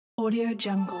Audio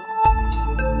Jungle.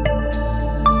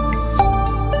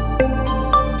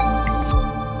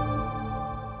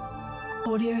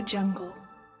 Audio Jungle.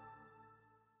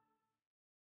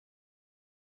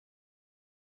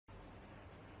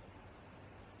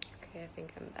 Okay, I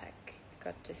think I'm back. I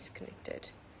got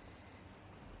disconnected.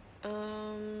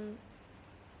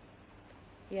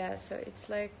 Yeah, so it's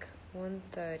like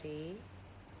 1:30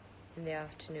 in the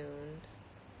afternoon,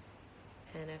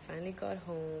 and I finally got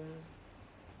home,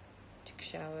 took a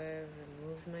shower,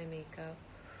 removed my makeup.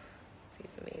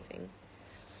 Feels amazing.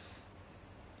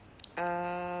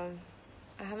 I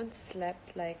haven't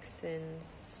slept like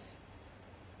since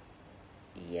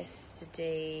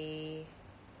yesterday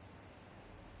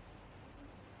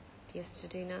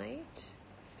night,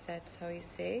 if that's how you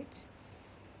say it.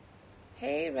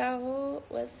 Hey Rahul,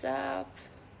 what's up?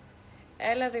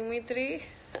 Ella Dimitri.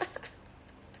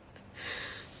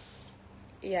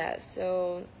 Yeah,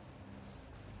 so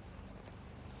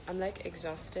I'm like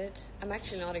exhausted. I'm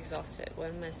actually not exhausted. What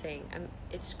am I saying?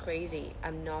 It's crazy.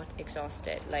 I'm not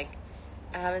exhausted. Like,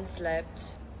 I haven't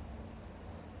slept.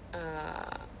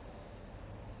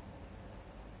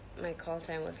 My call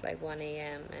time was like 1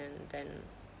 a.m. and then,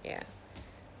 yeah,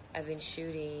 I've been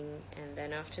shooting, and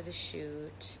then after the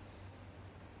shoot,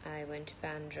 I went to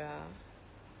Bandra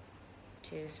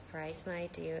to surprise my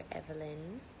dear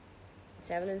Evelyn. It's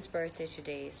Evelyn's birthday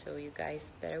today, so you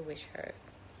guys better wish her.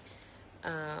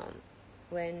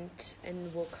 Went and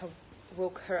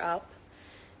woke her up,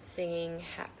 singing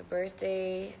happy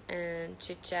birthday and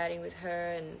chit-chatting with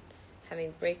her and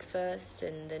having breakfast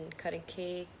and then cutting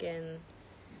cake, and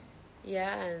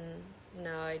yeah, and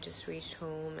now I just reached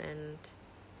home and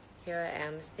here I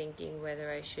am thinking whether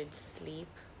I should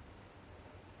sleep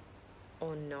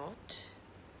or not,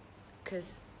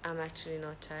 because I'm actually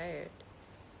not tired.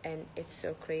 And it's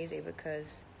so crazy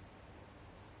because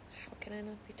how can I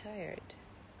not be tired?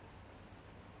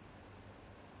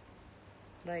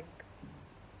 Like,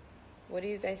 what do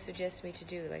you guys suggest me to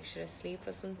do? Like, should I sleep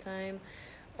for some time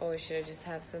or should I just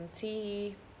have some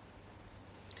tea?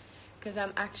 Because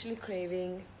I'm actually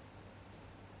craving...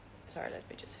 Sorry, let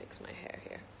me just fix my hair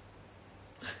here.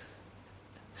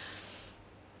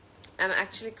 I'm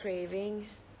actually craving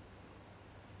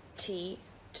tea,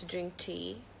 to drink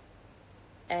tea,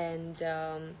 and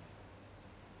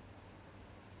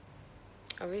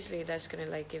obviously that's gonna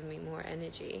like give me more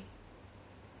energy.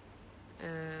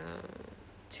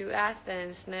 To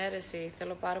Athens, ναι ρε εσύ,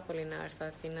 θέλω πάρα πολύ να έρθω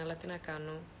Αθήνα, αλλά τι να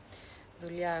κάνω,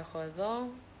 δουλειά έχω εδώ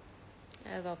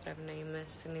πρέπει να είμαι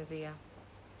στην Ιδία.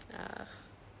 Αχ,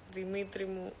 Δημήτρη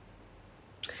μου,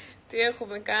 τι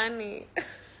έχουμε κάνει.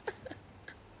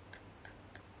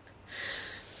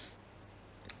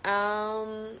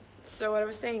 So what I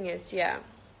was saying is, yeah,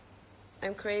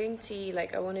 I'm craving tea.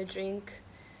 Like, I want to drink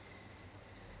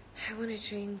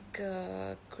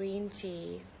green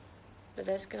tea, but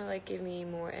that's gonna like give me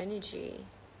more energy.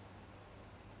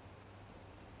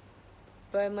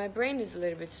 But my brain is a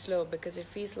little bit slow because it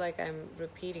feels like I'm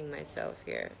repeating myself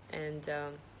here, and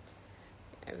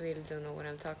I really don't know what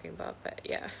I'm talking about, but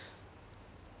yeah.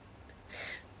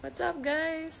 What's up,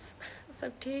 guys? What's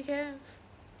up, TK?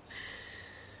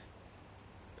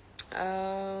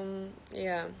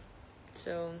 Yeah,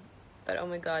 so, but oh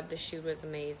my god, the shoot was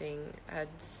amazing. I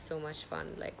had so much fun.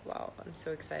 Like, wow, I'm so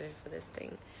excited for this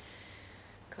thing.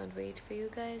 Can't wait for you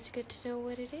guys to get to know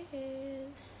what it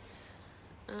is.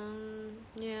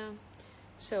 Yeah,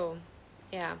 so,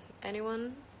 yeah,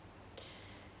 anyone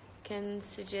can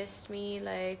suggest me,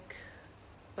 like,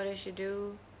 what I should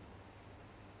do?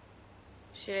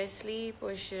 Should I sleep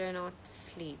or should I not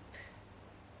sleep?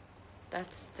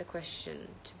 That's the question.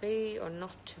 To be or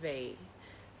not to be?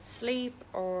 Sleep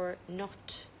or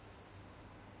not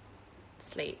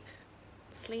sleep?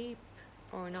 Sleep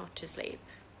or not to sleep?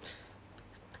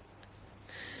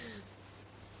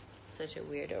 Such a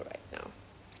weirdo right now.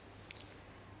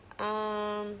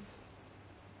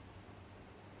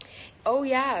 Oh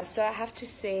yeah, so I have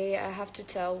to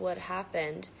tell what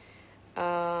happened.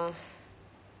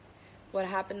 What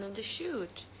happened on the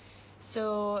shoot. So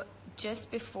just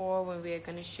before when we are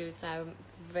gonna shoot, so I'm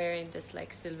wearing this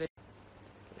like silver.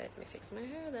 Let me fix my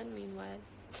hair then meanwhile.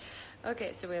 Okay,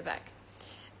 so we're back.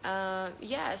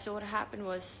 Yeah, so what happened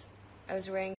was I was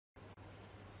wearing...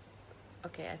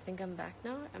 Okay, I think I'm back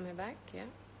now. Am I back? Yeah,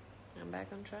 I'm back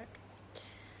on track.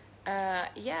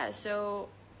 Yeah, so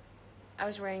I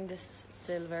was wearing this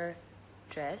silver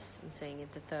dress. I'm saying it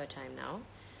the third time now.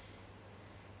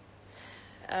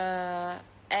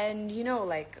 And you know,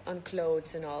 like on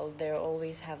clothes and all, they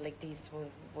always have like these,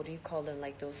 what do you call them,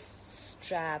 like those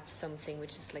straps, something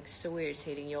which is like so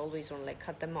irritating. You always want to like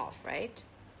cut them off, right?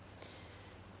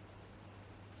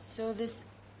 So this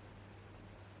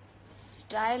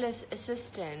stylist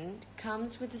assistant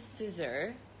comes with a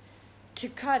scissor to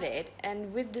cut it,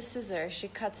 and with the scissor she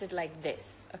cuts it like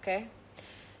this, okay?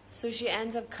 So she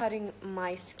ends up cutting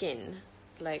my skin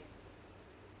like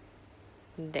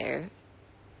there.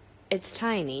 It's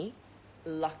tiny,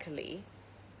 luckily,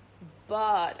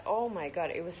 but oh my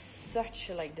god, it was such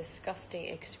a like disgusting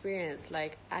experience.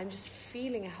 Like, I'm just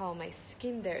feeling how my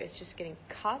skin there is just getting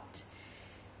cut,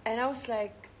 and I was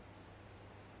like,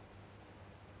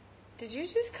 did you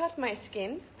just cut my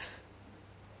skin?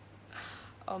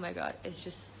 Oh my god, it's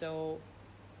just so,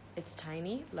 it's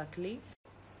tiny, luckily.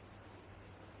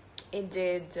 It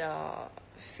did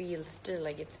feel still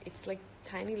like it's like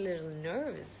tiny little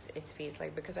nerves, it feels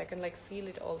like, because I can like feel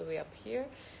it all the way up here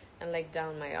and like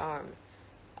down my arm,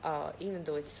 even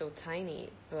though it's so tiny.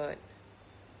 But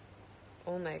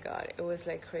oh my god, it was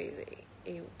like crazy.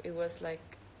 It was like,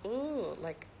 ooh,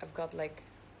 like I've got like,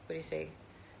 what do you say,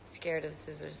 scared of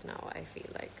scissors now, I feel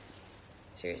like,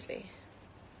 seriously.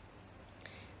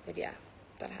 But yeah,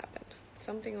 that happened.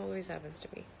 Something always happens to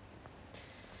me.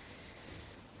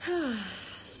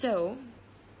 So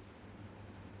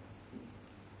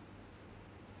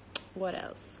what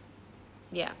else?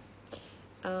 Yeah,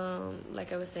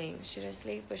 like I was saying, should I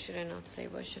sleep or should I not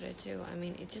sleep? What should I do? I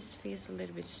mean, it just feels a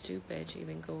little bit stupid to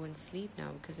even go and sleep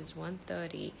now, because it's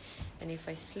 1:30, and if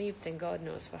I sleep, then God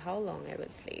knows for how long I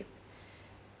will sleep.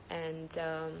 And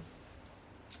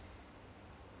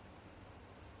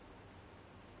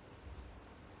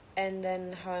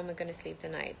then how am I going to sleep the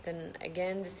night? Then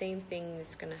again, the same thing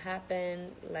is going to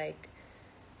happen. Like,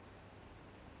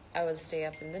 I will stay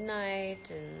up in the night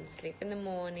and sleep in the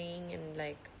morning, and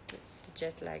like the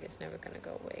jet lag is never going to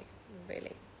go away,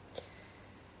 really.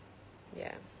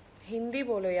 Yeah. Hindi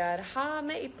बोलो यार. हाँ,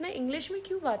 मैं इतना English में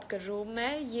क्यों बात कर रहा हूँ?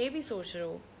 मैं ये भी सोच रहा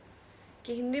हूँ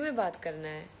कि हिंदी में बात करना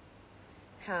है.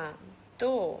 हाँ, तो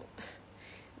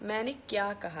मैंने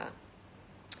क्या कहा?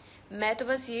 मैं तो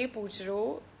बस ये पूछ रहा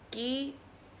हूँ कि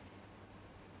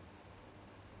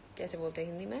कैसे बोलते हैं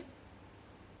हिंदी में,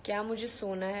 क्या मुझे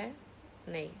सोना है?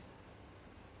 नहीं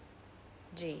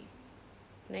जी,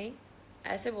 नहीं,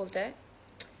 ऐसे बोलता है.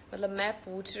 मतलब मैं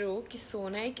पूछ रही हूँ कि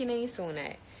सोना है कि नहीं सोना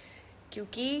है,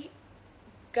 क्योंकि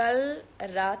कल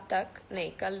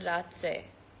रात से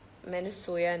मैंने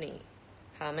सोया नहीं.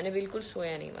 हाँ, मैंने बिल्कुल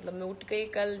सोया नहीं. मतलब मैं उठ गई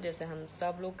कल, जैसे हम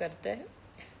सब लोग करते हैं,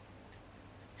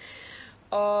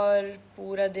 और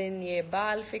पूरा दिन ये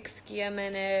बाल फिक्स किया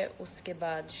मैंने. उसके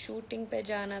बाद शूटिंग पे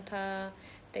जाना था,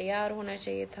 तैयार होना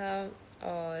चाहिए था,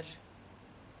 और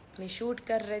मैं शूट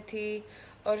कर रही थी.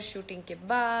 और शूटिंग के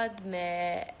बाद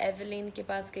मैं एवलिन के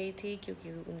पास गई थी,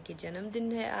 क्योंकि उनकी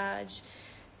जन्मदिन है आज.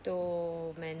 तो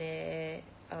मैंने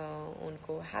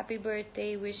उनको हैप्पी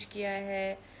बर्थडे विश किया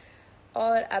है.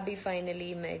 और अभी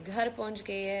फाइनली मैं घर पहुंच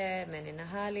गई है. मैंने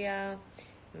नहा लिया,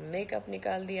 मेकअप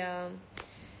निकाल दिया,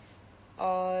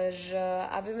 और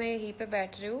अभी मैं यहीं पे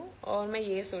बैठ रही हूँ, और मैं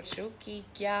ये सोच रही हूँ कि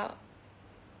क्या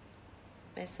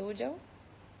मैं सो जाऊँ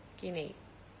कि नहीं.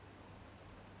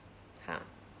 हाँ,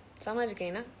 समझ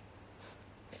गई ना?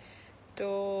 तो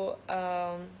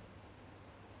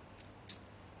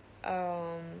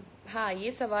हाँ,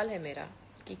 ये सवाल है मेरा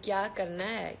कि क्या करना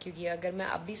है, क्योंकि अगर मैं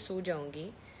अभी सो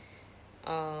जाऊंगी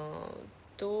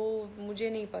तो मुझे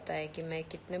नहीं पता है कि मैं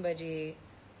कितने बजे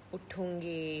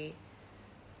उठूंगी.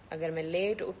 अगर मैं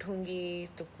लेट उठूंगी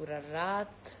तो पूरा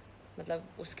रात, मतलब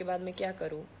उसके बाद मैं क्या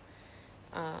करूँ.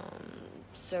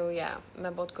 सो या,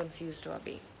 मैं बहुत कंफ्यूज्ड हूँ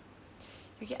अभी,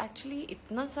 क्योंकि एक्चुअली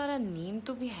इतना सारा नींद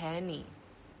तो भी है नहीं,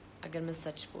 अगर मैं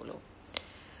सच बोलूँ.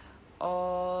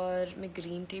 और मैं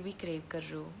ग्रीन टी भी क्रेव कर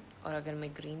रही हूँ, और अगर मैं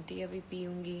ग्रीन टी अभी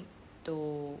पीऊँगी तो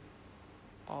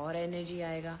और एनर्जी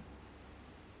आएगा.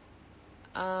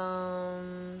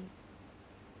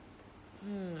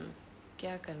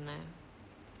 क्या करना है,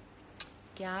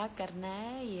 क्या करना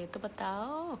है, ये तो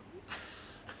बताओ.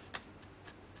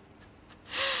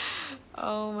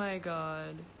 Oh my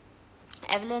god.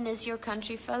 Evelyn is your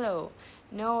country fellow.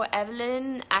 No,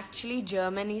 Evelyn actually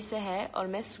Germany से है और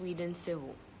मैं Sweden से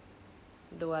हूँ.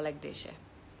 दो अलग देश है.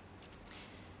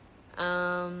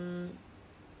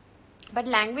 But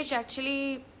language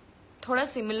actually थोड़ा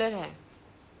similar है,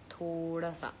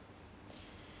 थोड़ा सा.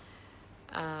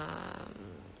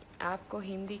 आपको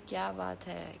हिंदी क्या बात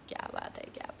है, क्या बात है,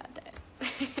 क्या बात है.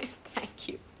 Thank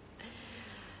you.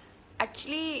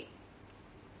 Actually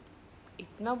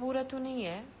इतना बुरा तो नहीं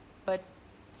है, बट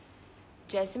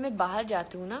जैसे मैं बाहर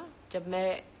जाती हूँ ना, जब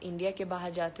मैं इंडिया के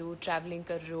बाहर जाती हूँ, ट्रैवलिंग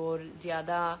कर रही हूँ और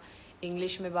ज़्यादा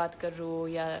इंग्लिश में बात कर रही हूँ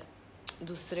या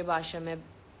दूसरे भाषा में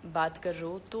बात कर रही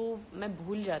हूँ, तो मैं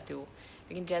भूल जाती हूँ.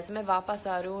 लेकिन जैसे मैं वापस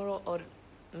आ रही हूँ और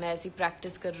मैं ऐसी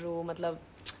प्रैक्टिस कर रही हूँ, मतलब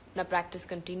अपना प्रैक्टिस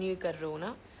कंटिन्यू कर रहे हो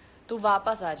ना, तो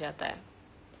वापस आ जाता है।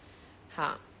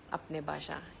 हाँ, अपने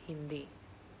भाषा हिंदी।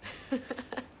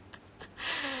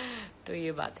 तो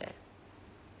ये बात है।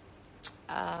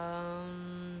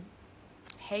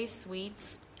 Hey sweets,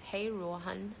 hey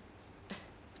Rohan.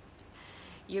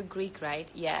 You're Greek, right?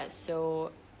 Yeah, so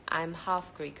I'm half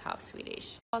Greek, half Swedish.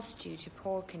 Lost due to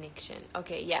poor connection.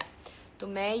 Okay, yeah. तो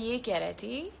मैं ये कह रही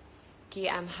थी कि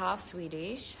I'm half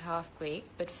Swedish, half Greek,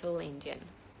 but full Indian.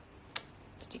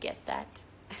 Did you get that?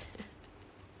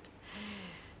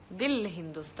 दिल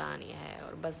हिंदुस्तानी है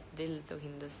और बस दिल तो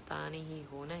हिंदुस्तानी ही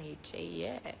होना ही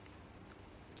चाहिए।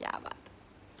 क्या बात।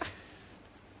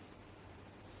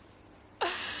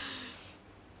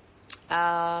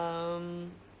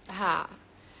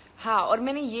 हाँ, और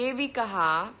मैंने ये भी कहा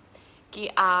कि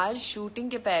आज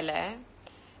शूटिंग के पहले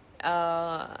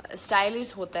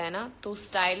स्टाइलिस्ट होता है ना, तो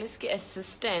स्टाइलिस्ट के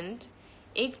असिस्टेंट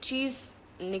एक चीज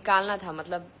निकालना था,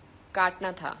 मतलब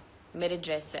काटना था मेरे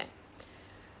ड्रेस से।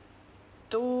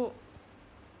 तो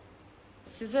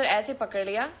सीजर ऐसे पकड़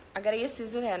लिया, अगर ये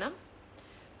सीजर है ना,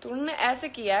 तो उन्होंने ऐसे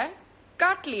किया है,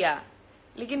 काट लिया।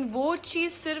 लेकिन वो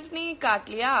चीज सिर्फ नहीं काट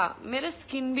लिया, मेरे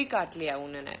स्किन भी काट लिया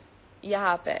उन्होंने,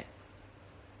 यहाँ पे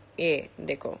ये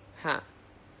देखो। हाँ,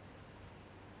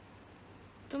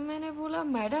 तो मैंने बोला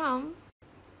मैडम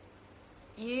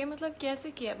ये मतलब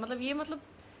कैसे किया, मतलब ये मतलब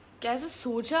कैसे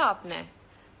सोचा आपने,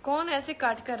 कौन ऐसे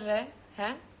काट कर रहा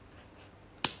है?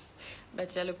 बस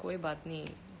चलो कोई बात नहीं,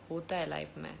 होता है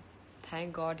लाइफ में।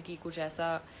 थैंक गॉड कि कुछ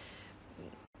ऐसा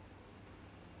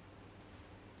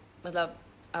मतलब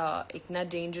इतना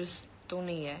डेंजरस तो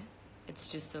नहीं है।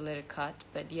 It's just a little cut,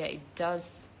 but या it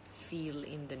does feel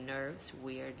in the nerves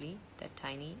weirdly, that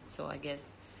tiny. So I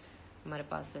guess हमारे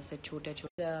पास ऐसे छोटे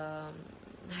छोटे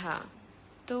हाँ,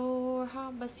 तो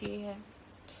हाँ बस ये है।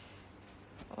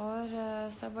 और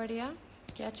सब बढ़िया,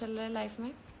 क्या चल रहा है लाइफ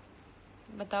में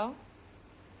बताओ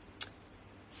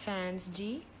फैंस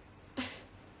जी।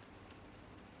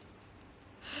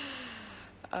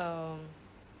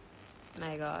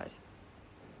 माय गॉड,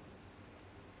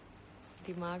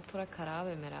 दिमाग थोड़ा खराब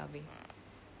है मेरा अभी,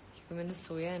 क्योंकि मैंने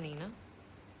सोया नहीं ना,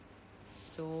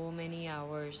 so many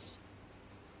hours.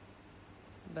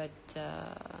 बट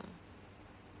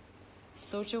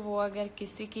सोचो वो अगर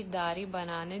किसी की दाढ़ी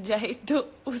बनाने जाए तो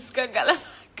उसका गला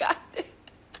काट दे।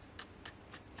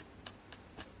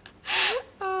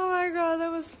 Oh my god,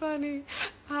 that was funny.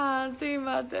 हाँ सही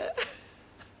बात है।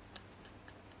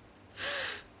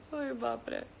 ओए बाप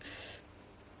रे।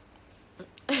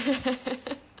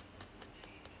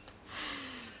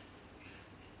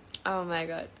 Oh my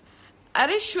god.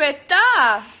 अरे श्वेता,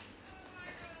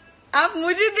 आप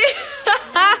मुझे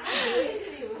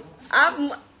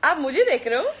आप मुझे देख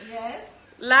रहे हो? Yes.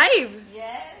 लाइव?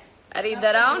 Yes. अरे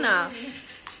इधर आओ ना,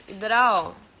 इधर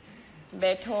आओ,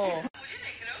 बैठो। मुझे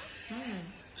देख रहे हो?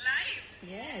 लाइव?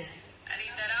 Yes. अरे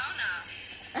इधर आओ ना,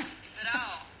 इधर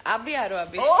आओ। आप भी आ रहे हो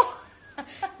अभी? ओह,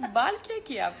 बाल क्या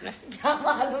किया आपने? क्या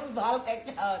मालूम बाल का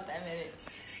क्या होता है मेरे।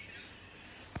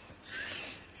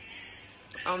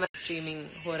 और मैं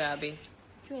स्ट्रीमिंग हो रहा है अभी।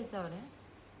 क्यों ऐसा हो रहा है?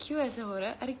 क्यों ऐसा हो रहा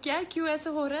है? अरे क्या क्यों ऐसा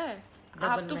हो रहा है?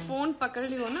 आप तो फोन पकड़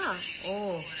लियो ना।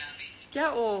 ओह, क्या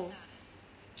ओ?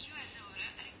 क्यों ऐसा हो रहा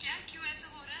है? अरे क्या क्यों ऐसा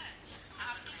हो रहा है?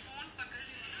 आप तो फोन पकड़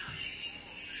लियो ना।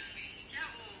 क्या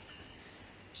ओ?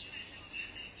 क्यों ऐसा हो रहा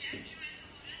है? क्या क्यों ऐसा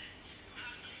हो रहा है?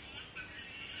 आप तो फोन पकड़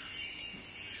लियो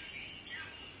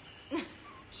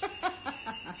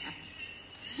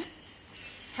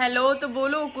ना। हेलो तो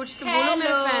बोलो, कुछ तो बोलो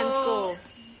मेरे फैंस को।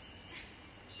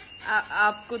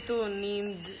 आपको तो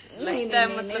नींद लगता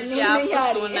है, मतलब कि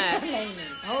आपको सोना है। नहीं,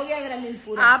 हो गया मेरा नींद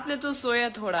पूरा। आपने तो सोया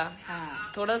थोड़ा,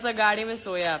 हाँ, थोड़ा सा गाड़ी में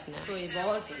सोया आपने। सोई,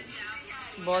 बहुत सोई।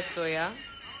 बहुत सोया।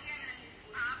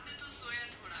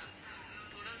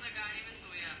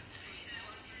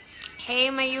 Hey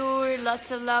Mayur,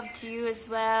 lots of love to you as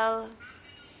well.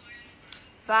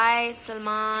 Bye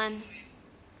Salman.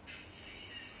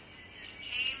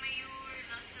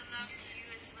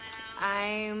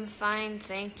 I'm fine,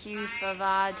 thank you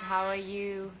Fawad. How are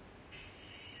you?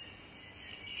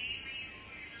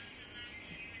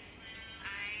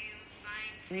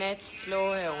 Net slow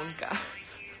है उनका।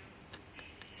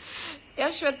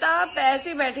 यार श्वेता, आप ऐसे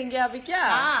ही बैठेंगे अभी क्या?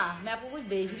 हाँ, मैं आपको कुछ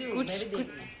भेज रही हूँ, कुछ- मैं भी कुछ-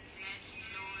 देखना।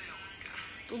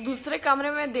 तो दूसरे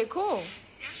कमरे में देखो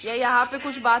या यहाँ पे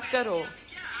कुछ बात करो।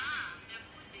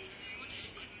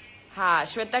 हाँ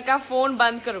श्वेता का फोन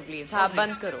बंद करो प्लीज। हाँ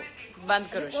बंद करो, बंद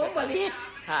करो कौन श्वेता। बोली?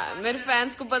 हाँ मेरे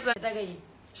फैंस को पसंद। श्वेता गई,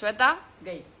 श्वेता,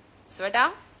 गई। श्वेता,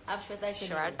 आप श्वेता के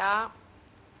श्वेता,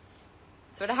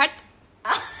 श्वेता हट,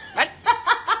 हट, हट, हट,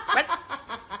 हट, हट,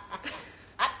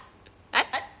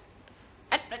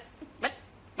 हट, हट,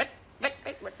 हट,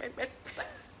 हट, हट, हट,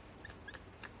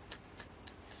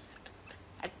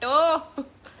 उठो।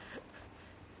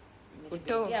 मेरी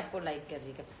उठो। बेटी आपको लाइक कर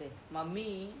रही कब से।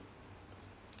 मम्मी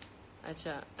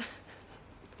अच्छा,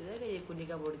 किधर गई ये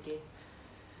कुनिका बोर्ड के?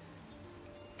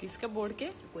 किसका बोर्ड के?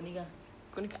 कुनिका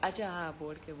अच्छा हाँ,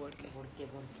 बोर्ड के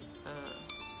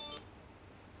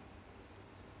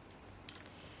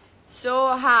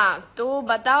हाँ। हाँ, तो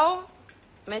बताओ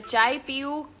मैं चाय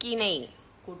पीऊँ कि नहीं?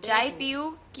 कुठे चाय तू?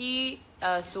 पीऊँ कि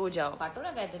सो जाओ? पाठव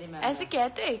ना काहीतरी मॅम ऐसे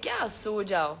कहते हैं क्या, सो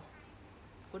जाओ?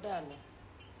 कुठे आलं?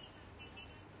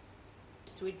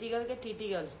 स्वीटी गर्ल के टीटी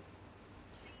गर्ल?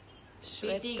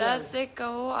 श्वेता girl. से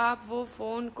कहो आप वो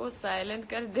फोन को साइलेंट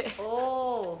कर दे।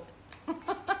 ओ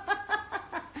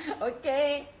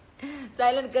ओके,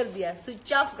 साइलेंट कर दिया,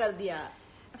 स्विच ऑफ कर दिया।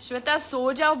 श्वेता,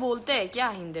 सो जाओ बोलते हैं क्या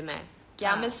हिंदी में? क्या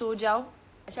हाँ। मैं सो जाऊं?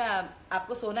 अच्छा,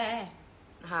 आपको सोना है?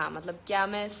 हाँ, मतलब क्या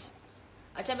मैं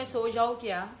अच्छा, मैं सो जाऊँ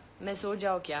क्या? मैं सो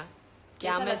जाऊं क्या?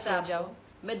 क्या कैसा मैं लगता है सो आपको? जाऊं?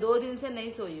 मैं 2 दिन से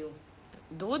नहीं सोई हूँ।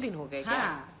 2 दिन हो गए क्या?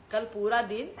 हाँ, कल पूरा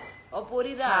दिन और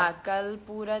पूरी रात। हाँ, कल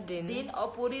पूरा दिन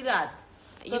और पूरी रात।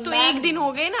 ये तो मैम- 1 दिन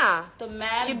हो गए ना। तो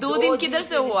मैं कि 2 दिन किधर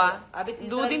से हुआ? अभी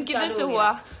 2 दिन किधर से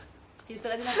हुआ?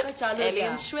 तीसरा दिन आपका चालू हो एलियन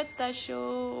गया। श्वेता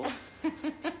शो।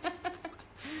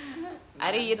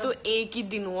 अरे ये तो 1 ही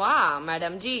दिन हुआ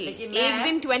मैडम जी। लेकिन 1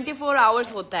 दिन 24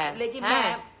 आवर्स होता है। लेकिन हैं?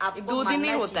 मैं आपको 2 दिन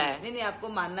नहीं मानना होता चाहिए। है। नहीं, आपको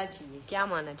मानना चाहिए क्या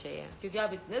मानना चाहिए? क्योंकि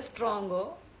आप इतने स्ट्रांग हो।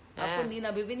 आपको हाँ। नींद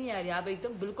अभी भी नहीं आ रही, आप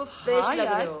एकदम बिल्कुल फ्रेश हाँ लग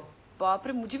यार, रहे हो। बाप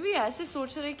रे, मुझे भी ऐसे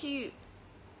सोच रहे कि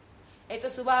एक तो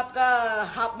सुबह आपका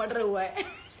हाफ मर्डर हुआ है।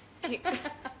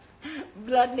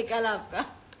 ब्लड निकाला आपका।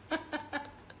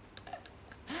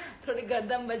 थोड़ी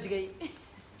गर्दन बच गई।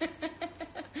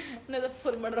 नहीं तो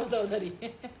फुल मर्डर होता उधर ही।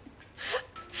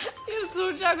 यार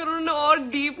सोचा करो ना, और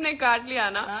डीप ने काट लिया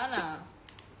ना। हाँ ना।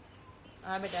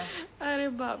 हाँ बेटा, अरे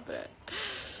बाप रे।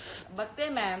 बघते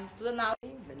मॅम तुझं नाव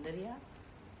बंदरिया।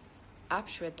 आप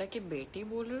श्वेता की बेटी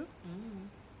बोल रहे हो?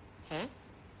 हैं?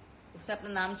 उसने अपना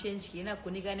नाम चेंज किया ना,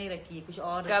 कुनिका नहीं रखी है, कुछ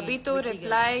और कभी रखी, तो विकी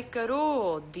रिप्लाई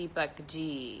करो दीपक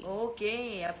जी। करके।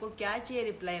 ओके, आपको क्या चाहिए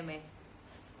रिप्लाई में?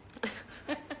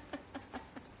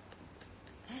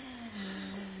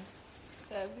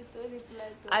 कभी तो रिप्लाई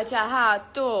तो। अच्छा हाँ,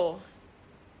 तो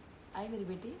आई मेरी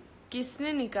बेटी।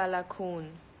 किसने निकाला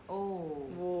खून? ओ,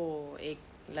 वो एक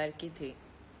लड़की थी।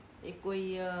 एक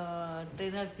कोई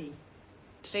ट्रेनर थी।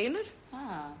 ट्रेनर?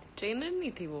 हाँ, ट्रेनर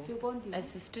नहीं थी वो, फिर कौन थी वो?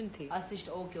 असिस्टेंट थी। Assist.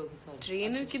 Okay okay, sorry.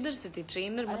 Trainer किधर से थी?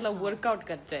 ट्रेनर अरे मतलब हाँ। वर्कआउट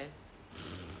करते हैं।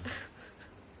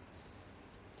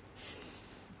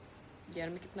 यार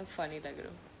मैं कितना फनी लग रहा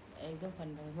हूँ। एकदम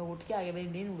फन था। मैं उठ के आ गया, मेरी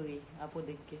नींद उड़ गई आपको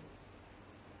देख के।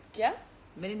 क्या?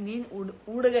 मेरी नींद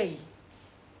उड़ गई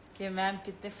कि मैम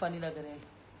कितने फनी लग रहे हैं।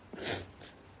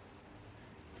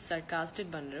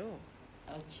 सरकास्टिक बन रहे हो?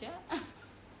 अच्छा,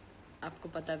 आपको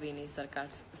पता भी नहीं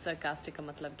सरकास्टिक का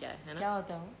मतलब क्या है ना? क्या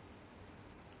होता है वो?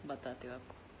 बताती हूँ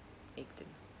आपको एक दिन।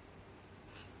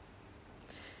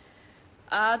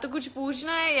 तो कुछ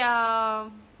पूछना है या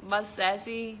बस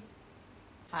ऐसी?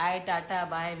 हाय टाटा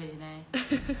बाय भेजना है,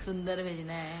 सुंदर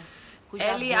भेजना है कुछ।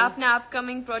 एली, आप आपने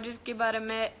अपकमिंग प्रोजेक्ट के बारे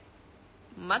में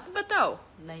मत बताओ।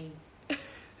 नहीं,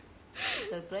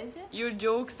 सरप्राइज है। Your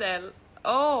jokes sell.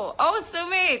 Oh,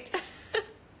 Sumit.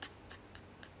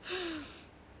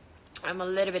 I'm a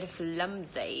little bit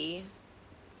clumsy.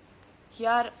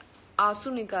 यार आंसू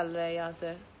निकाल रहा है यहाँ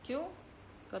से। क्यों?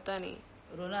 पता नहीं।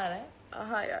 रोना आ रहा है?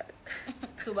 हाँ यार।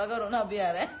 सुबह का रोना अभी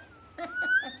आ रहा है।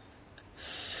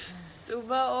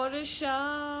 सुबह और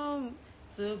शाम।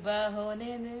 सुबह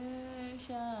होने दे,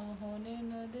 शाम होने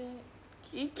न दे।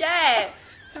 ये क्या है?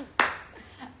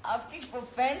 आपकी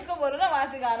फ्रेंड्स को बोलो ना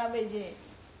वहां से गाना भेजे।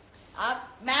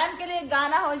 आप मैम के लिए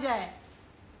गाना हो जाए,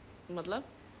 मतलब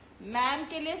मैम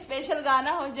के लिए स्पेशल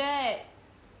गाना हो जाए।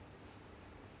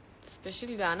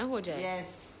 स्पेशल गाना हो जाए?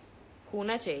 यस,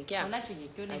 होना चाहिए क्या? होना चाहिए,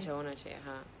 क्यों नहीं? अच्छा, होना चाहिए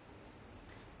हाँ।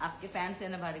 आपके फैंस है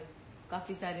ना भारी,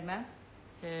 काफी सारे मैम।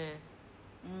 हैं।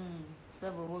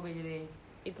 सब वो भेज रहे हैं।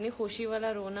 इतनी खुशी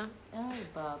वाला रोना? अरे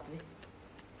बाप रे।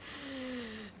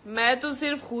 मैं तो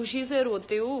सिर्फ खुशी से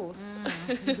रोती हूँ।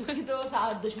 दुखी तो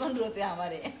दुश्मन रोते हैं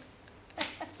हमारे।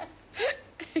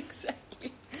 Exactly.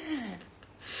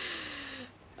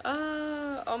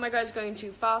 Oh my god, it's going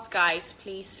too fast, guys.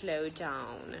 Please slow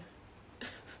down.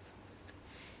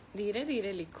 धीरे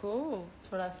धीरे लिखो।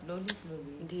 थोड़ा स्लोली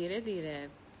स्लोली। धीरे धीरे।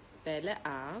 पहले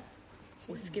आप,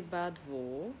 उसके बाद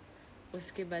वो,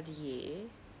 उसके बाद ये,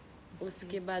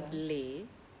 उसके बाद ले,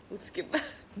 उसके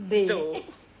बाद दे। दो,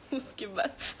 उसके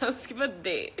बाद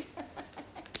दे।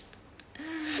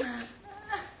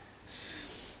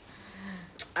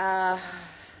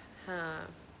 हाँ,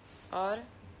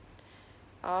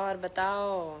 और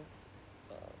बताओ।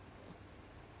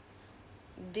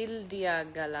 दिल दिया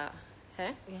गला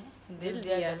है दिल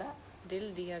दिया गला,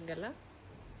 दिल दिया गला,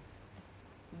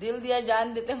 दिल दिया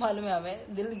जान देते मालूम है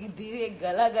हमें, दिल दिए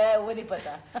गला गया वो नहीं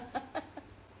पता।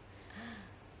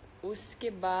 उसके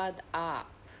बाद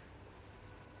आप,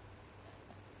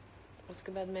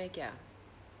 उसके बाद मैं क्या,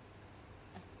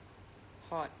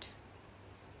 हॉट।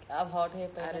 अब हॉट है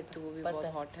पहले। अरे तू भी बहुत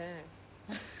हॉट है।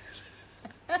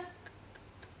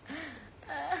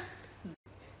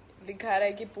 दिखा रहा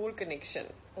है कि पूल कनेक्शन।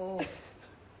 ओह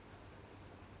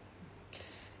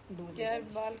यार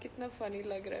बाल कितना फनी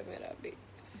लग रहा है मेरा अभी।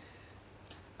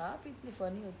 आप इतनी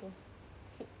फनी हो तो।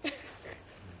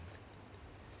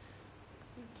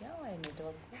 क्या हुआ है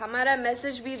नेटवर्क? हमारा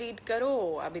मैसेज भी रीड करो।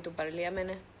 अभी तो पढ़ लिया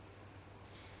मैंने।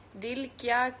 दिल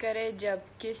क्या करे जब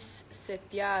किस से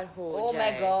प्यार हो ओह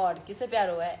माय गॉड, किससे प्यार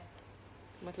हुआ है?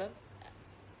 मतलब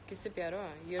किससे प्यार हुआ?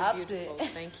 You're आपसे।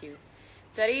 beautiful, thank you.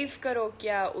 तारीफ करो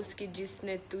क्या उसकी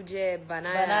जिसने तुझे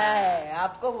बनाया है।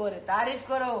 आपको बोल रहे तारीफ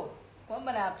करो। कौन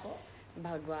बनाया आपको?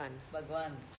 भगवान।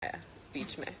 भगवान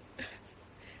बीच में।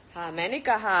 हाँ मैंने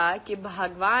कहा कि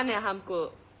भगवान है हमको,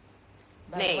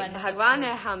 नहीं भगवान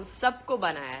है हम सबको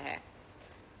बनाया है।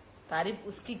 तारीफ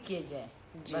उसकी किए जाए,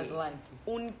 भगवान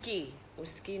की। उनकी,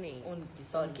 उसकी नहीं, उनकी,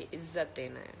 सॉरी। उनकी इज्जत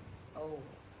देना है।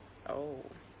 ओह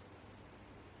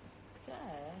क्या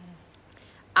है?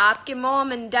 आपके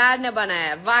मॉम एंड डैड ने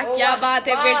बनाया। वाह क्या बात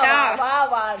है बेटा, वाह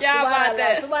वाह, क्या बात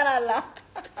है। सुभान अल्लाह।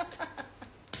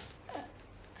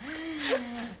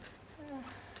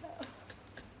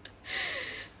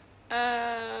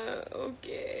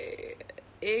 ओके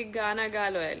एक गाना गा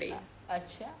लो एली।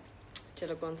 अच्छा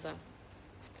चलो कौन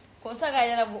सा गाया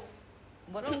जरा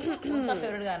बोलो। कौन सा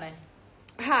फेवरेट गाना है?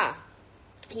 हाँ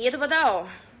ये तो बताओ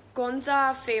कौन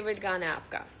सा फेवरेट गाना है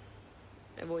आपका।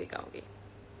 मैं वो ही गाऊंगी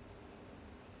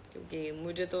क्योंकि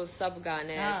मुझे तो सब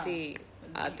गाने ऐसे ही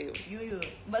आते हो। यू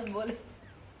बस बोले।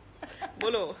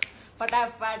 बोलो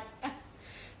फटाफट।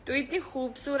 तू इतनी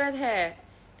खूबसूरत है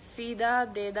फीदा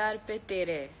देदार पे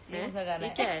तेरे। ये कौन सा गाना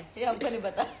ये क्या है? ये हमको नहीं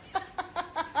पता।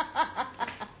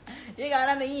 ये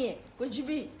गाना नहीं है कुछ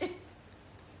भी।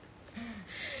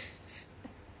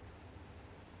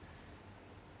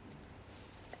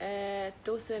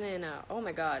 तो से नैना, ओह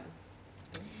माय गॉड।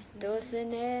 तो से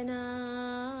नैना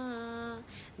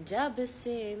जब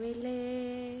से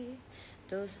मिले,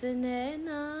 तो से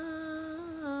नैना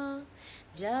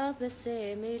जब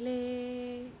से मिले,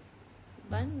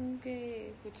 बन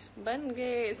गए कुछ, बन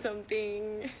गए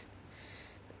समथिंग,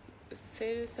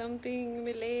 फिर समथिंग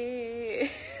मिले।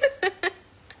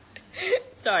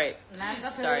 Sorry. मैम का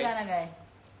फेवरेट गाना गाए।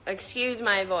 Excuse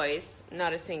my voice,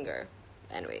 not a singer.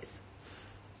 Anyways.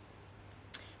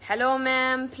 Hello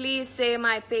ma'am, please say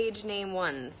my page name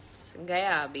once.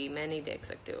 गया अभी, मैं नहीं देख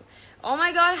सकती हूँ। Oh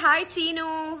my god, hi Tino.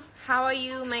 How are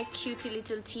you, my cutie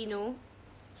little Tino?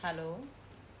 Hello.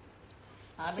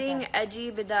 Sing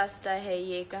अजीब दास्ता है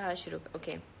ये कहाँ शुरू?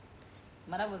 Okay.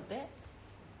 मना बोलते।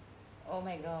 Oh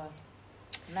my god.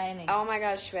 नहीं Oh my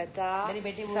god श्वेता, मेरी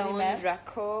बेटी बोल रही फोन मैम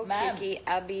रखो क्योंकि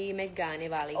अभी मैं गाने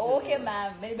वाली हूँ। ओके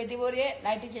मैम, मेरी बेटी बोल रही है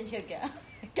नाइटी चेंज कर क्या?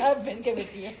 क्या पहन के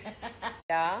बेटी है?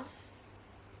 क्या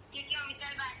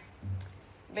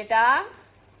बेटा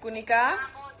कुनिका?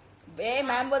 बे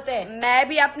मैम बोलते हैं। मैं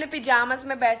भी अपने पिजामस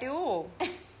में बैठी हूँ।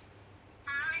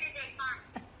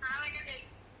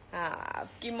 हाँ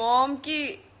आपकी मॉम की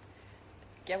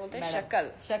क्या बोलते हैं,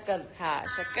 शक्ल। हाँ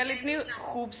शक्ल इतनी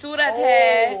खूबसूरत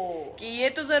है कि ये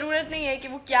तो जरूरत नहीं है कि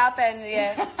वो क्या पहन रही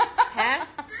है। हैं?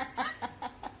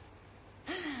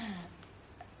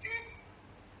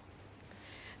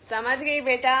 समझ गई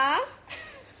बेटा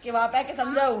कि वहां पे आके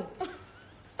समझाऊ।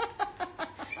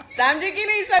 समझे कि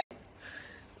नहीं?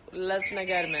 सब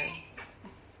उल्लासनगर में।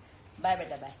 बाय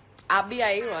बेटा बाय। आप भी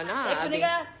आई हो ना अभी?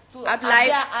 आप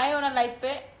लाइव आए हो ना लाइव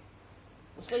पे?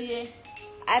 उसको ये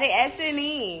अरे ऐसे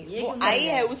नहीं, वो आई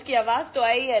है, उसकी आवाज तो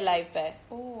आई है लाइव पे।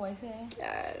 ओह ऐसे है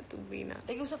यार तुम भी ना।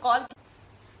 लेकिन उसे कॉल।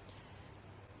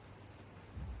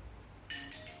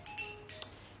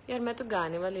 यार मैं तो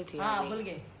गाने वाली थी। हाँ भूल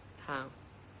गए। हाँ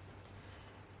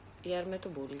यार मैं तो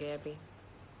भूल गया अभी।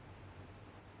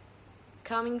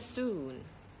 Coming soon,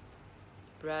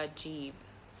 Rajiv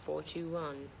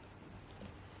 41।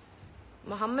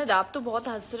 मोहम्मद आप तो बहुत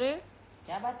हंस रहे।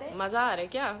 क्या बात है? मजा आ रहा है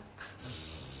क्या?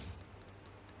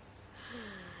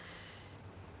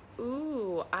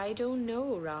 Ooh, I don't know,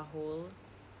 Rahul.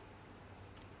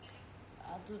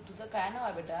 तू तो क्या ना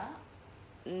हुआ बेटा?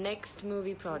 Next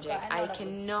movie project. I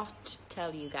cannot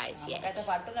tell you guys yet. कहते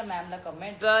पाटो ना मैम ना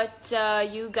comment. But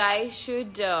you guys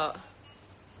should.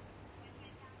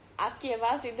 आपकी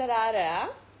आवाज इधर आ रहा है?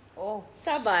 ओह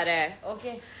सब आ रहा है।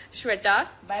 ओके श्वेता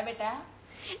बाय बेटा।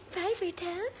 बाय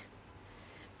बेटा।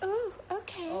 Oh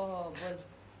okay. ओह बोल।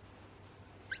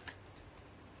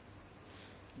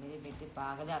 मेरी बेटी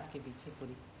पागल है आपके पीछे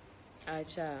पूरी।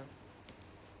 अच्छा,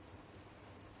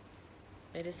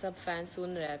 मेरे सब फैन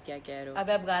सुन रहे हैं आप क्या कह रहे हो। अब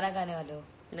आप गाना गाने वाले हो?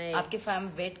 नहीं, आपके फैन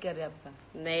वेट कर रहे हैं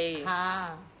आपका। नहीं।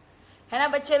 हाँ, है ना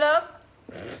बच्चे लोग?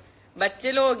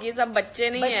 बच्चे लोग, ये सब बच्चे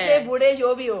नहीं है। बच्चे बूढ़े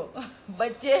जो भी हो,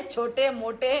 बच्चे छोटे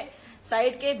मोटे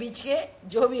साइड के बीच के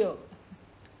जो भी हो।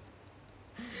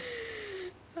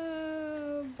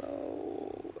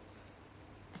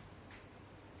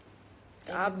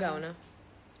 आप गाओ ना,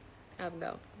 आप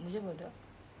गाओ। मुझे बोल रहे हो?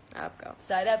 आप गाओ।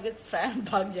 सारे आपके फ्रेंड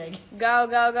भाग जाएंगे। गाओ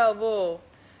गाओ गाओ। वो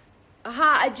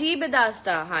हाँ, अजीब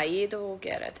दास्ता, हाँ ये तो वो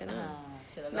कह रहे थे ना। हाँ,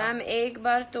 चलो गाओ। मैम एक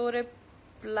बार तो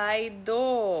रिप्लाई दो।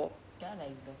 क्या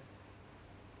लाइक दो?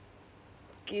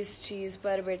 किस चीज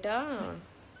पर बेटा?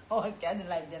 और क्या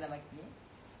लाइक देना बाकी है?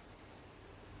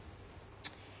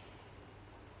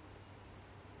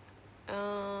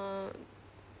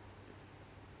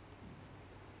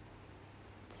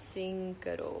 सिंग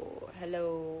करो। हेलो।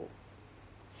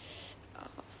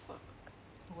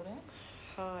 हो रहा है?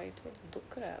 हाँ, ये थोड़ा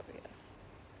दुख रहा है अभी यार।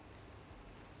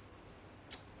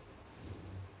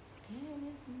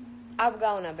 आप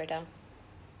गाओ ना बेटा।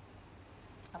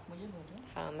 आप मुझे बोल रहे हो?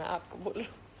 हाँ, मैं आपको बोल रहा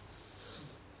हूँ।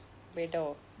 बेटा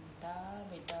हो, बेटा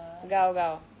बेटा गाओ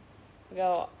गाओ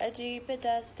गाओ। अजीब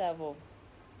दास्ता वो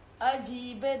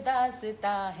अजीब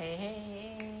दास्ता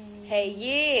है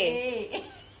ये।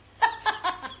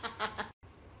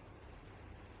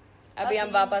 अभी हम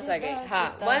वापस आ गए।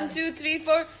 हाँ, 1 2 3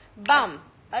 4 बम।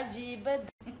 अजीब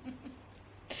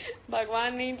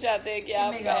भगवान नहीं चाहते कि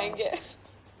आप मैं गाऊं? गाएंगे।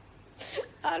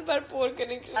 हर बार पोर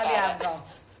कनेक्शन। अभी आप गाओ।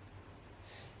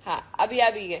 हाँ, अभी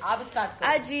अभी आप स्टार्ट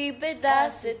करो। अजीब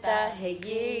दास्ता है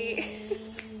ये,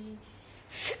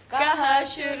 कहाँ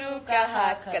शुरू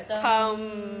कहाँ खत्म,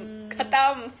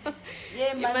 खत्म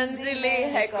ये मंजिलें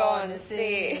है कौन से,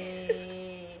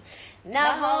 ना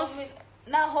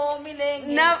हो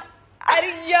मिलेंगे न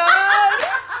अरे यार,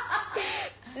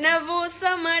 न वो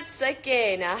समझ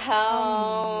सके न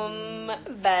हम,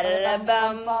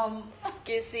 बम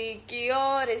किसी की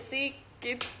और इसी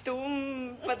की तुम,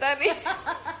 पता नहीं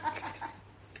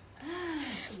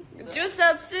जो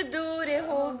सबसे दूर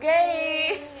हो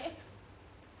गए,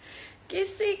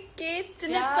 किसी के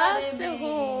इतने पास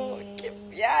हो कि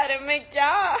प्यार में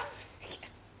क्या,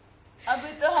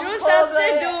 अभी तो हम जो खो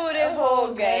सबसे गए, दूर हो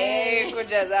गए,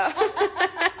 कुछ ऐसा।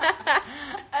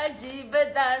 अजीब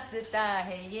दास्ता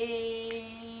है ये,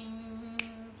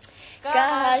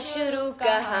 कहाँ शुरू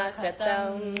कहाँ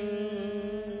खत्म,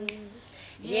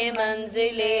 ये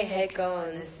मंजिलें है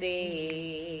कौन सी,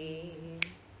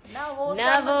 ना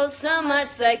वो समझ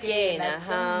सके न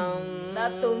हम, ना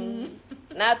तुम,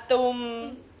 ना तुम,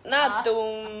 ना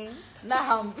तुम, ना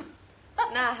हम,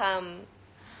 ना हम,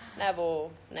 ना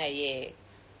वो, ना ये।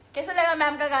 कैसा लगा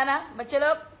मैम का गाना बच्चे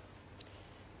लोग?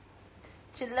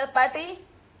 चिल्लर पार्टी।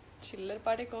 चिल्लर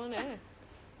पार्टी कौन है?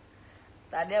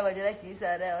 तालियां बज रहा है, किस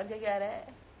आ रहा है और क्या क्या आ रहा है?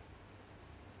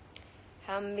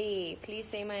 हम भी। प्लीज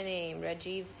से माय नेम,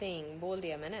 राजीव सिंह बोल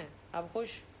दिया मैंने। आप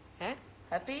खुश हैं?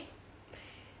 हैप्पी?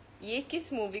 ये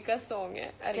किस मूवी का सॉन्ग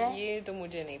है? अरे क्या? ये तो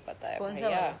मुझे नहीं पता है कौन सा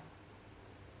भैया। वाला?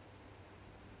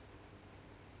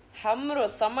 हमरो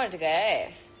समझ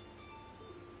गए,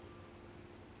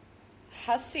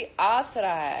 हंसी आस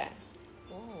रहा है।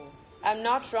 I'm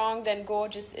not wrong, then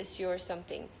gorgeous is your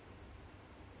something.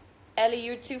 Elli,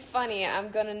 you're too funny. I'm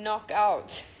gonna knock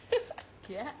out.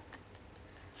 क्या?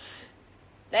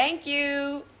 Thank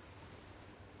you.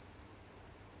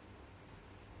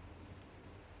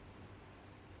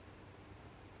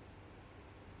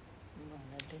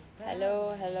 Hello,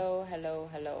 hello, hello,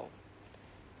 hello.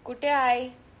 कुठे आहे?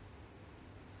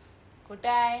 कुठे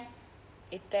आहे?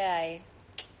 इथे आहे.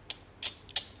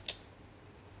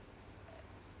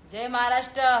 जय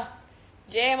महाराष्ट्र.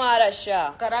 जय महाराष्ट्र.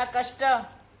 करा कष्ट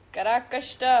करा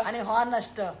कष्ट आणि हॉर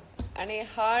नष्ट. आणि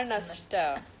हार नष्ट.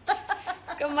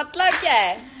 इसका मतलब क्या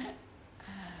है?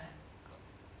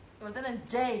 बोलते ना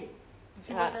जय.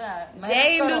 फिर बोलते ना मेहनत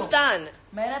जय करो, हिंदुस्तान.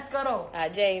 मेहनत करो हाँ,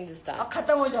 जय हिंदुस्तान. और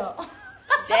खत्म हो जाओ.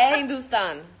 जय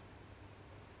हिंदुस्तान.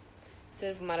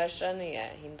 सिर्फ महाराष्ट्र नहीं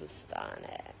है, हिंदुस्तान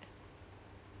है.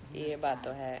 ये बात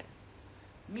तो है.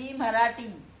 मी मराठी.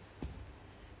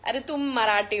 अरे तुम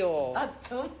मराठी हो. अब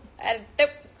तुम अरे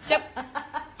टिप चप.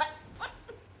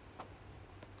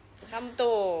 हम तो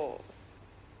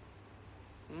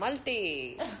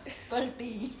मल्टी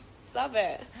पलटी सब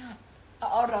है.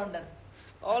 ऑलराउंडर.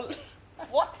 All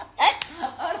what?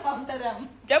 ऑलराउंडर हम.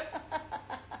 जब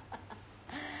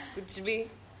कुछ भी.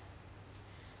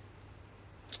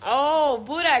 Oh,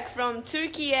 Burak from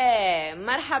Turkey.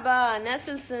 Merhaba,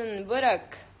 nasılsın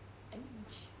Burak?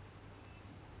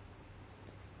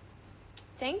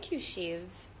 Thank you, Shiv.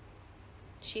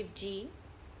 Shiv ji.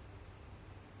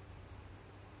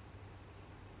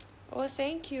 Oh,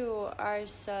 thank you,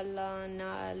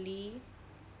 Arsalanali.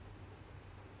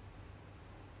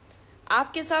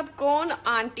 आपके साथ कौन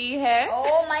आंटी है?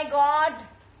 Oh my God!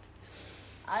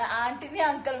 आंटी नहीं,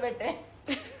 अंकल बेटे।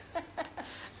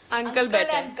 अंकल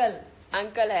बेटे। अंकल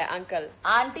अंकल है, अंकल।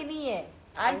 आंटी नहीं है।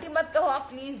 आंटी मत कहो आप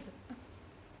प्लीज।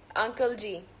 अंकल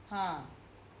जी। हाँ,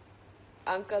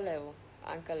 अंकल है वो,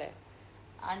 अंकल है।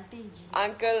 आंटी जी।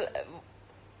 अंकल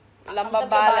लंबा अंकल के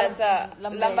बाल, बाल ऐसा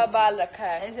लंबा ऐसे। बाल रखा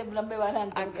है ऐसे लंबे वाले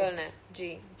अंकल ने। जी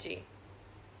जी।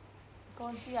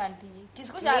 कौन सी आंटी जी?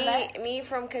 किसको जानना है? Me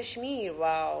from Kashmir.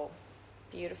 Wow,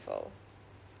 beautiful.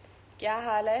 क्या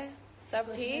हाल है?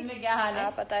 सब कश्मीर ठीक? में क्या हाल है?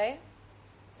 आप बताए?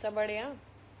 सब बढ़िया?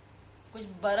 कुछ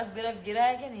बर्फ गिरा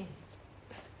है क्या नहीं?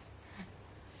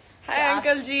 हाय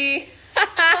अंकल जी।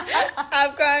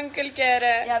 आपका अंकल कह रहा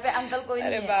है। यहाँ पे अंकल कोई नहीं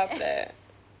अरे है। बाप रे।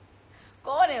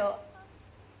 कौन है वो?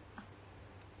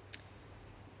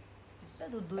 इतना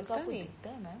दूर का पता आपको नहीं। दिखता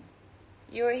है ma'am.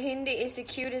 Your Hindi is the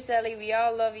cutest, Elli. We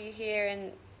all love you here in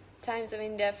Times of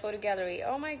India Photo Gallery.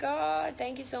 Oh my God,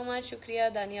 thank you so much. शुक्रिया,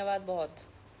 धन्यवाद बहुत.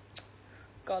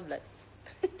 God bless.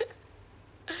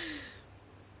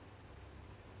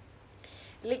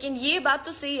 लेकिन ये बात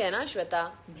तो सही है ना श्वेता,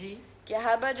 जी। कि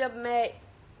हर बार जब मैं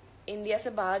इंडिया से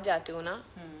बाहर जाती हूँ ना,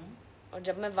 और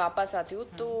जब मैं वापस आती हूँ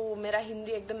तो मेरा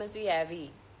हिंदी एकदम ऐसे हैवी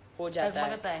हो जाता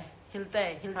है। हिलता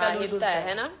है, हाँ, हिलता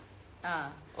है ना।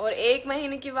 हाँ। और एक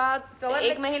महीने के बाद तो कर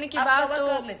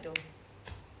लेते हो।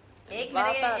 एक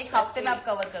हफ्ते में आप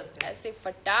कवर करते हो। ऐसे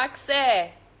फटाक से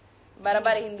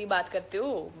बराबर हिंदी बात करती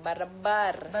हूँ,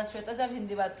 बराबर। बस श्वेता से आप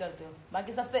हिंदी बात करते हो,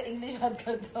 बाकी सबसे इंग्लिश बात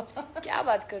करते हो। क्या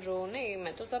बात कर रहे हो? नहीं,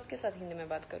 मैं तो सबके साथ हिंदी में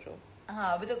बात कर रहा हूँ।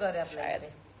 हाँ, अभी तो कर रहे हैं आप शायद, लाइव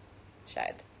पे।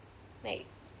 शायद नहीं।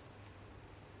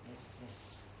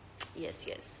 Yes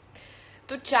yes.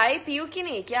 तो चाय पियो कि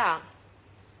नहीं? क्या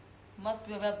मत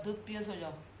पियो, आप दूध पियो, सो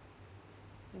जाओ।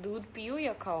 दूध पियो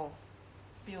या खाओ?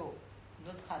 पियो।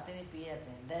 दूध खाते नहीं, पिए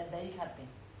जाते हैं। दही खाते हैं।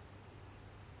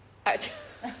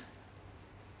 अच्छा।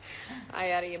 हाँ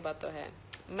यार, ये बात तो है।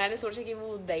 मैंने सोचा कि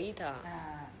वो दही था।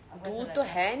 दूध तो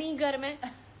है नहीं घर में।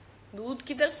 दूध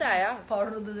किधर से आया?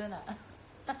 पाउडर दूध है ना।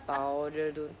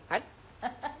 पाउडर दूध, हट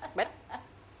बट,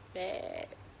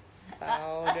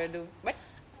 पाउडर दूध बट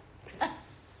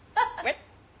बट।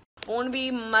 फोन भी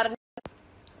मर।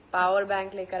 पावर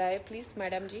बैंक लेकर आए प्लीज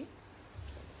मैडम जी।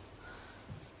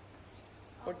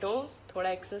 उठो, थोड़ा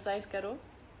एक्सरसाइज करो,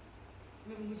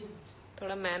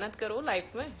 थोड़ा मेहनत करो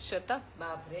लाइफ में श्वेता।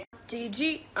 बाप रे।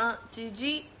 Gigi,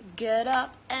 get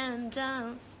up and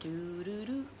dance. Do.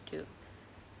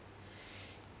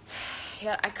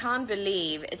 यार, I can't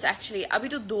believe it's actually अभी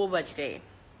तो 2 बज गए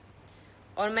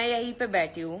और मैं यहीं पे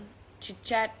बैठी हूँ, चिट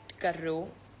चैट कर रही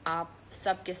हूँ आप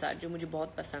सबके साथ, जो मुझे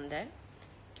बहुत पसंद है,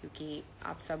 क्योंकि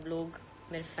आप सब लोग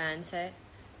मेरे फैंस हैं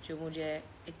जो मुझे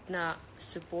इतना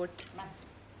सपोर्ट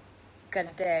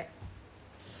करते हैं,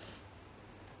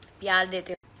 प्यार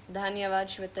देते हैं। धन्यवाद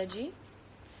श्वेता जी,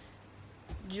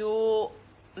 जो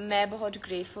मैं बहुत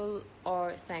ग्रेटफुल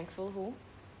और थैंकफुल हूँ,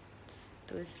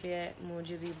 तो इसलिए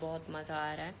मुझे भी बहुत मज़ा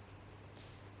आ रहा है।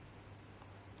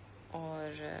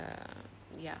 और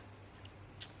या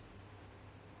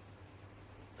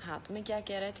हाँ, तो मैं क्या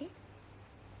कह रही थी?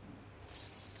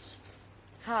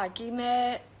 हाँ, कि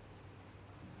मैं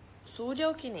सो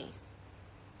जाऊँ कि नहीं?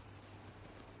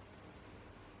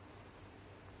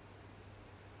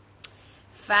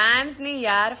 फैंस नहीं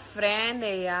यार, फ्रेंड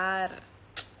है यार।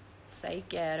 सही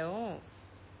कह रहा हूँ,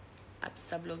 आप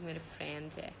सब लोग मेरे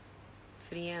फ्रेंड्स है।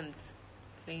 Friends.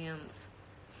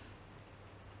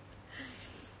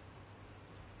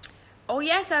 Oh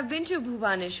yes, I've been to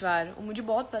Bhubaneswar. मुझे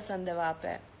बहुत पसंद है वहां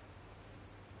पे।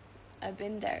 I've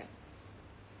been there.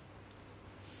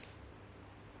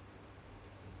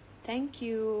 Thank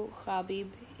you, Habib,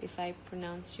 if I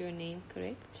pronounced your name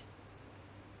correct.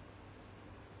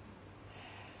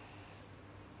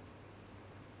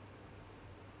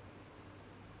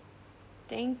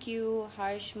 Thank you,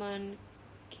 Harshman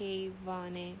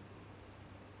Kevane.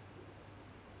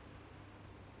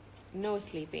 No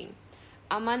sleeping.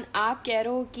 अमन, आप कह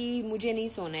रहे हो कि मुझे नहीं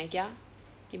सोना है क्या?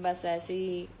 कि बस ऐसे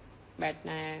ही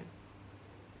बैठना है?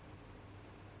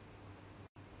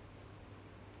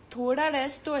 थोड़ा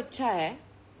रेस्ट तो अच्छा है,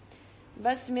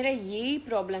 बस मेरा यही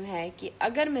प्रॉब्लम है कि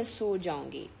अगर मैं सो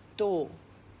जाऊंगी तो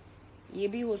ये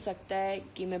भी हो सकता है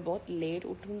कि मैं बहुत लेट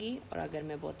उठूंगी, और अगर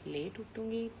मैं बहुत लेट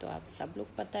उठूंगी तो आप सब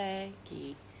लोग पता है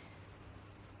कि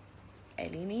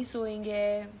एली नहीं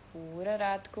सोएंगे, पूरा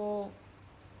रात को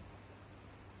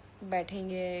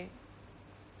बैठेंगे,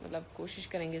 मतलब कोशिश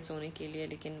करेंगे सोने के लिए,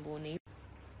 लेकिन वो नहीं।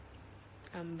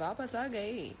 हम वापस आ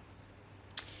गए।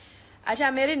 अच्छा,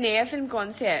 मेरे नया फिल्म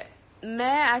कौन से है?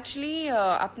 मैं एक्चुअली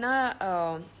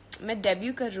मैं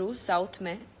डेब्यू कर रही हूँ साउथ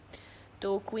में,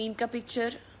 तो क्वीन का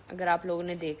पिक्चर अगर आप लोगों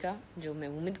ने देखा, जो मैं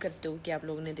उम्मीद करती हूँ कि आप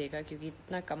लोगों ने देखा, क्योंकि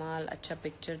इतना कमाल अच्छा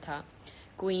पिक्चर था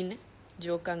क्वीन,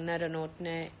 जो कंगना रनौत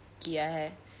ने किया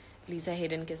है लीसा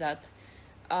हेडन के साथ।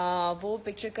 वो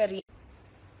पिक्चर का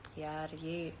यार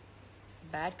ये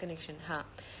बैड कनेक्शन। हाँ,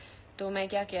 तो मैं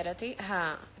क्या कह रहा थी,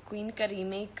 हाँ, क्वीन का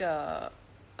रीमेक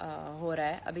हो रहा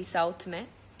है अभी साउथ में।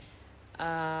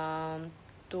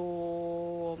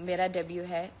 तो मेरा डेब्यू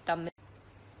है तमिल,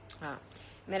 हाँ,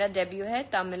 मेरा डेब्यू है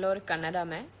तमिल और कन्नड़ा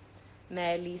में।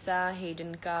 मैं लीसा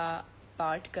हेडन का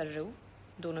पार्ट कर रही हूँ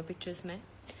दोनों पिक्चर्स में।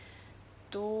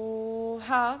 तो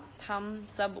हाँ, हम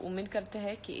सब उम्मीद करते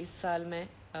हैं कि इस साल में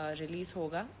रिलीज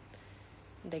होगा,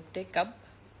 देखते कब।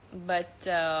 बट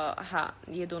हाँ,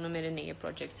 ये दोनों मेरे नए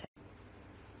प्रोजेक्ट्स हैं।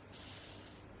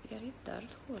 यार ये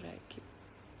दर्द हो रहा है क्यों?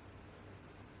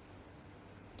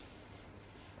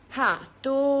 हाँ,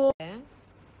 तो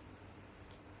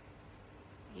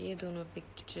ये दोनों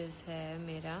पिक्चर्स है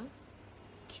मेरा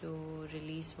जो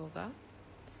रिलीज होगा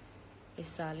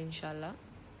इस साल इंशाल्लाह।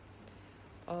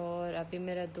 और अभी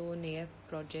मेरा 2 नए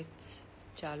प्रोजेक्ट्स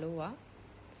चालू हुआ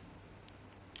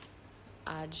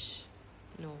आज,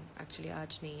 नो एक्चुअली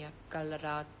आज नहीं है, कल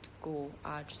रात को,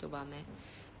 आज सुबह में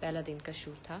पहला दिन का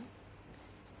शूट था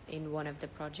in one of the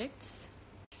projects.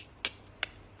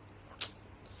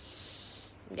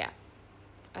 Yeah,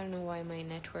 I don't know why my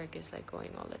network is like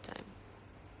going all the time.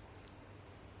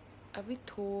 अभी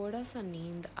थोड़ा सा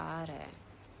नींद आ रहा है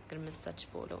अगर मैं सच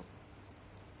बोलूं।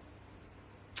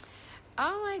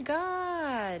 Oh my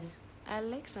god,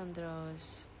 Alexandros.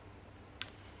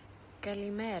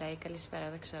 Καλημέρα ή καλησπέρα,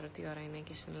 δεν ξέρω τι ώρα είναι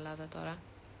εκεί στην Ελλάδα τώρα.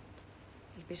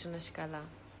 Ελπίζω να είσαι καλά.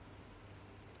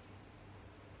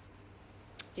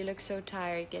 You look so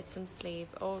tired, get some sleep.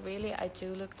 Oh really, I do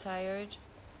look tired.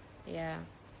 Yeah.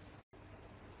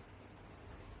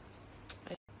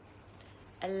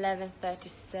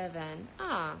 11:37.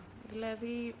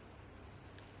 Δηλαδή...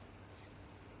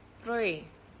 πρωί.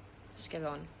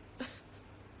 Σχεδόν.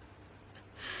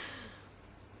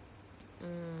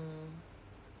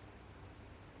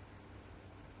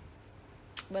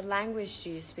 What language do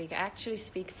you speak? I actually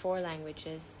speak 4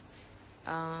 languages.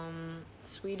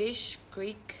 Swedish,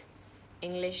 Greek,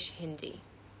 English, Hindi.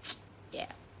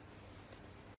 Yeah.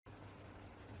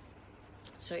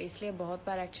 So इसलिए बहुत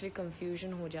बार actually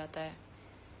confusion हो जाता है,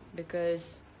 because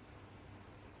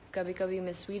कभी कभी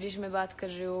मैं Swedish में बात कर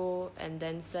रही हूँ and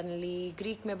then suddenly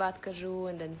ग्रीक में बात कर रही हूँ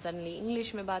and then suddenly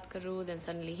इंग्लिश में बात कर रही हूँ, then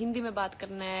suddenly हिंदी में बात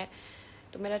करना है,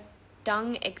 तो मेरा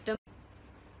टंग एकदम,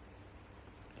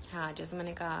 हाँ जैसे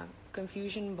मैंने कहा,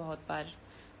 कंफ्यूजन बहुत बार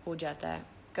हो जाता है।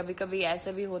 कभी कभी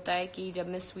ऐसा भी होता है कि जब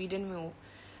मैं स्वीडन में हूँ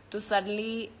तो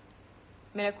सडनली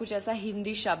मेरा कुछ ऐसा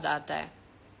हिंदी शब्द आता है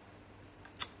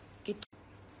कि,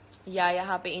 या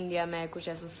यहाँ पे इंडिया में कुछ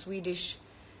ऐसा स्वीडिश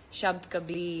शब्द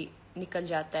कभी निकल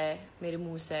जाता है मेरे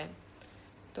मुंह से,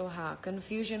 तो हाँ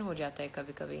कंफ्यूजन हो जाता है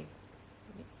कभी कभी।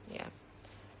 या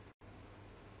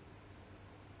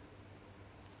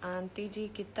आंटी जी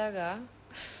कितना गा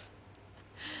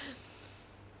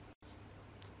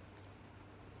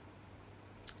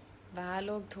वहाँ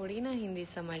लोग थोड़ी ना हिंदी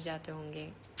समझ जाते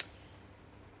होंगे।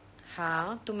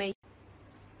 हाँ, तो मैं,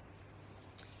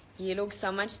 ये लोग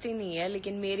समझते नहीं है,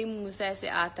 लेकिन मेरे मुंह से ऐसे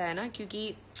आता है ना,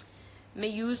 क्योंकि मैं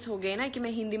यूज हो गई ना कि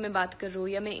मैं हिंदी में बात कर रही हूँ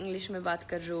या मैं इंग्लिश में बात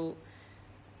कर रही हूँ,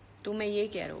 तो मैं ये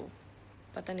कह रहा हूँ,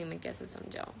 पता नहीं मैं कैसे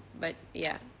समझाऊँ, बट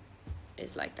या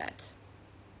it's like that.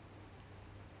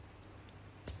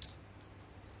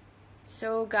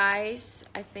 So guys,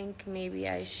 I think maybe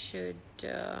I should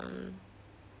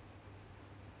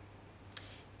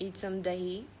eat some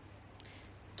dahi.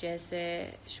 जैसे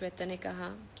श्वेता ने कहा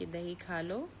कि दही खा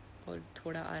लो और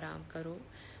थोड़ा आराम करो,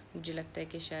 मुझे लगता है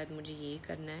कि शायद मुझे यही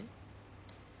करना है,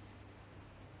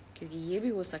 क्योंकि ये भी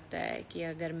हो सकता है कि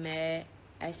अगर मैं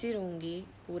ऐसी रहूँगी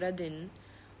पूरा दिन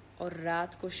और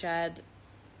रात को शायद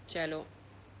चलो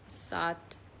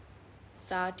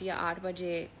 7 या 8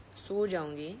 बजे सो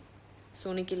जाऊँगी,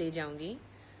 सोने के लिए जाऊँगी,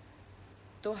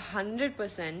 तो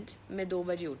 100% मैं 2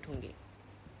 बजे उठूँगी।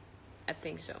 आई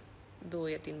थिंक सो 2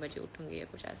 या 3 बजे उठूँगी या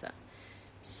कुछ ऐसा।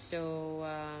 सो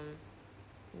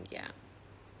या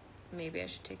maybe I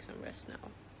should take some rest now.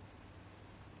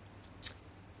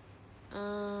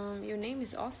 Your name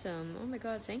is awesome. Oh my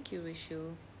god, thank you Rishu.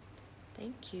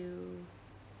 Thank you.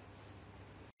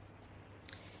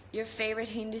 Your favorite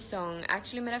Hindi song?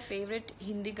 Actually मेरा favorite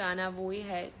हिंदी गाना वो ही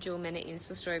है जो मैंने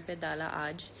इंस्टा स्टोरी पे डाला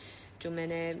आज, जो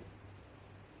मैंने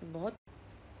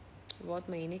बहुत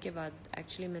महीने के बाद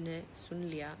एक्चुअली मैंने सुन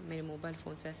लिया, मेरे मोबाइल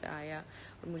फ़ोन से ऐसे आया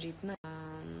और मुझे इतना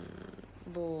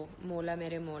wo Mola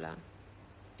Mere Mola.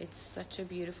 It's such a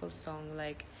beautiful song.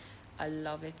 Like, I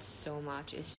love it so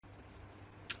much.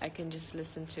 I can just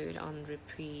listen to it on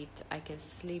repeat. I can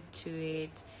sleep to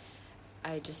it.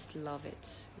 I just love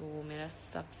it. वो मेरा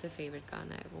सबसे favorite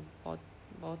गाना है. वो बहुत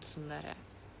बहुत सुंदर है.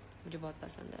 मुझे बहुत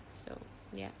पसंद है. So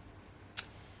yeah.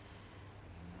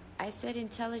 I said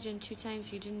intelligent 2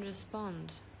 times. You didn't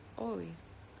respond. Oh,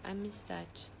 I missed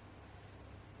that.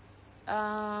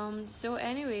 So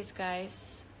anyways,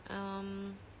 guys,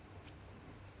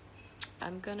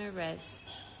 I'm gonna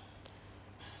rest,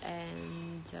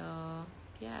 and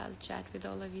yeah, I'll chat with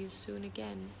all of you soon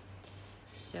again.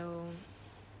 So,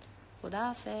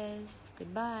 Khuda Hafiz,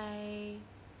 goodbye,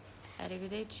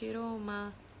 arrivederci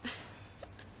Roma,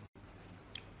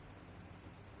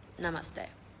 namaste.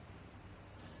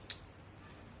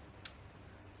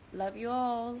 Love you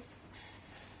all.